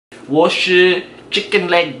我是 chicken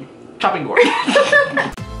leg chopping board.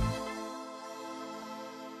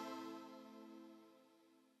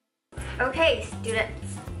 Okay,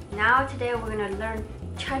 students. Now today we're gonna learn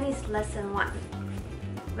Chinese lesson 1.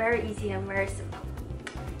 Very easy and very simple.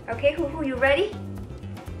 Okay, Hu, you ready?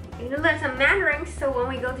 You're gonna learn some Mandarin so when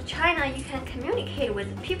we go to China you can communicate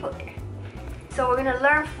with the people there. So we're gonna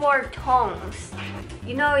learn 4 tones.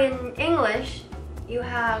 You know, in English you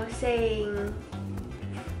have saying,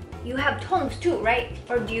 you have tones too, right?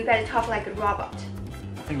 Or do you guys talk like a robot?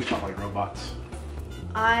 I think we talk like robots.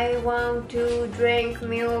 I want to drink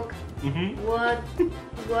milk.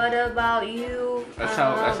 What about you? That's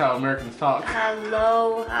how Americans talk.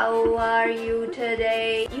 Hello, how are you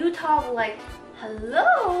today? You talk like,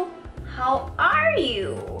 hello, how are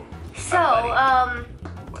you? So,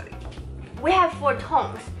 we have 4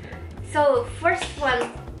 tones. So first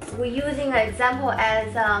one, we're using an example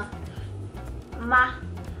as ma,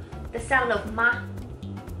 the sound of ma.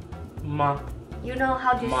 Ma. You know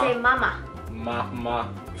how to Ma. say mama. Ma.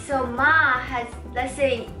 So ma has, let's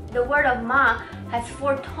say the word of ma has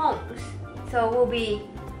 4 tones. So it will be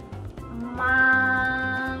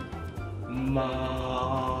ma,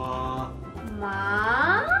 Ma. ma,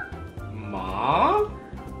 Ma.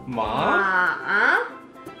 Ma. ma,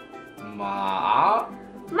 Ma.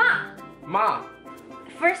 ma. Ma.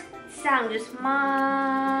 First sound just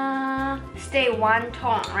ma, stay 1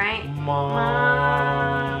 tone, right?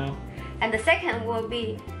 Ma. And the second will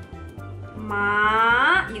be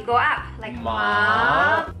ma, you go up like Ma.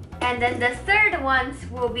 ma. And then the third ones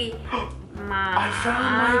will be ma. I found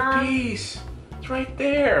my piece. It's right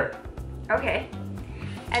there. Okay.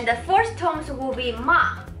 And the fourth tones will be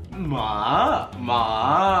ma. Ma.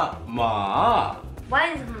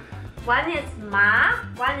 One is ma,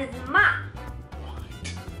 one is ma.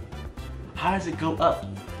 How does it go up?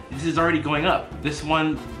 This is already going up. This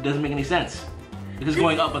one doesn't make any sense. This is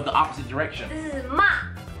going up but the opposite direction. This is ma.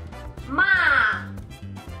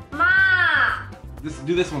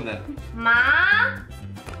 Do this one then. Ma.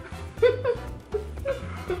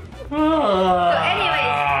 So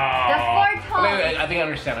anyways, the 4 tones. Wait, I think I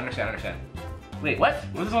understand. Wait, what?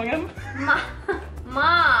 What's this one again?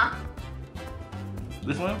 Ma.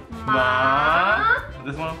 This one? Ma.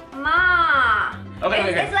 This one? Ma.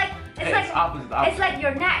 Okay. It's like opposite. It's like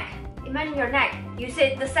your neck. Imagine your neck. You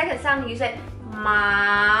say the second sound, you say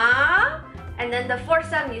ma, and then the fourth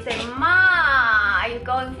sound you say ma. You're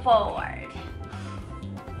going forward.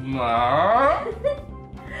 Ma.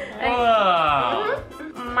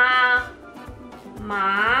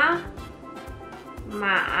 Ma.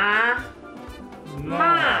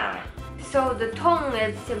 So the tone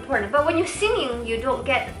is important, but when you're singing, you don't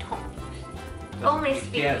get the tone. Only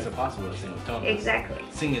speaking. Yeah, it's impossible to sing with tones. Exactly.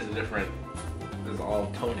 Sing is different. It's all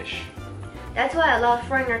tonish. That's why a lot of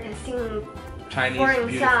foreigners can sing Chinese foreign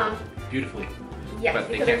sound. Beautifully. Yes, but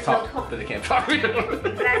they because can't there's talk. no tone. But they can't talk.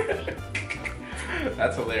 Exactly.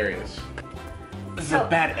 That's hilarious. This is So- a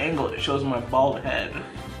bad angle. It shows my bald head.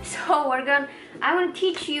 So I'm gonna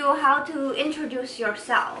teach you how to introduce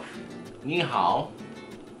yourself. 你好.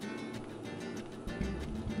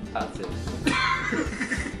 That's it.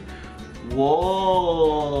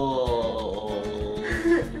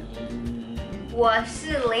 我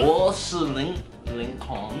是林。我是Lincoln.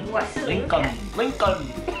 Lincoln.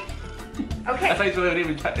 Okay. That's how you say it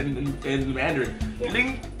in Mandarin. Yeah.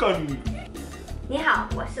 Lincoln. 你好，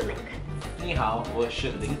我是 Lincoln. 你好，我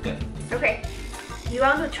是 Lincoln. Okay. You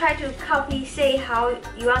want to try to copy, say how,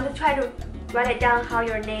 you want to try to write it down how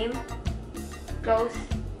your name goes?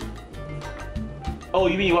 Oh,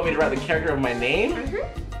 you mean you want me to write the character of my name?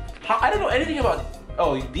 How, I don't know anything about,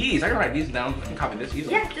 these. I can write these down. I can copy this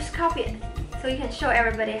easily. Yeah, just copy it. So you can show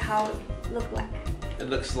everybody how it looks like. It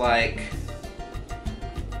looks like...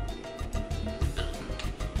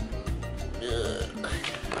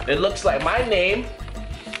 It looks like my name.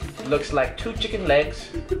 Looks like 2 chicken legs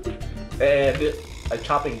and a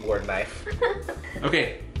chopping board knife.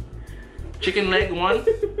 Okay. Chicken leg 1.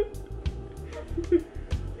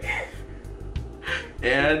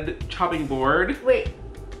 And chopping board. Wait.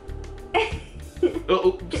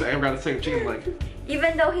 Oops, I forgot to say chicken leg.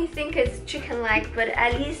 Even though he thinks it's chicken leg, but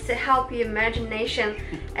at least to help your imagination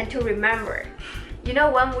and to remember. You know,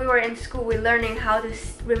 when we were in school, we're learning how to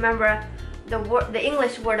remember the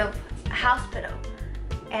English word of hospital.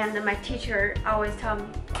 And my teacher always taught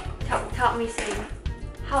me saying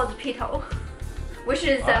hospital, which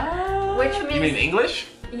is which means, you mean English?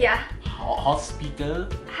 Yeah. Hospital.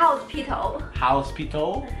 Hospital.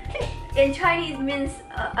 Hospital. In Chinese means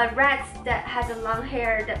a rat that has a long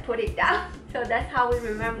hair that put it down. So that's how we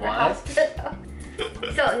remember What? hospital.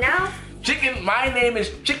 So now My name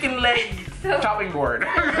is Chicken Leg Chopping Board.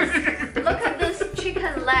 Look at this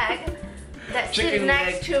chicken leg that sits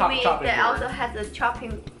next to me that also has a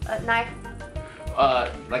chopping knife.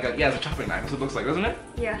 It's a chopping knife. That's what it looks like, doesn't it?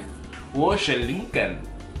 Yeah. 我是林肯。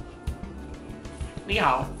你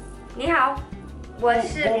好。你好，我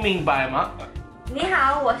是。不明白吗？你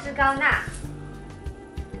好，我是高娜。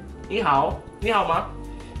你好，你好吗？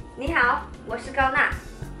你好，我是高娜。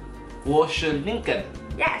我是林肯。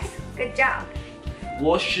Yes, good job.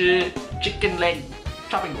 我是 Chicken Leg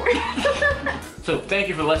Chopping Board. So thank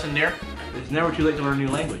you for the lesson there. It's never too late to learn a new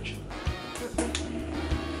language.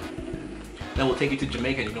 Then we'll take you to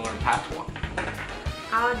Jamaica and you can learn patois.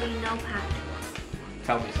 How do you know patois?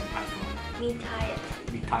 Tell me some patois. Me tired.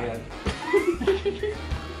 Me tired.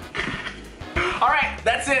 Alright,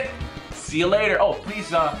 that's it. See you later. Oh, please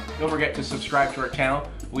don't forget to subscribe to our channel.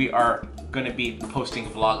 We are going to be posting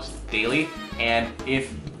vlogs daily. And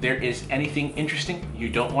if there is anything interesting, you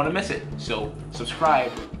don't want to miss it. So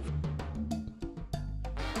subscribe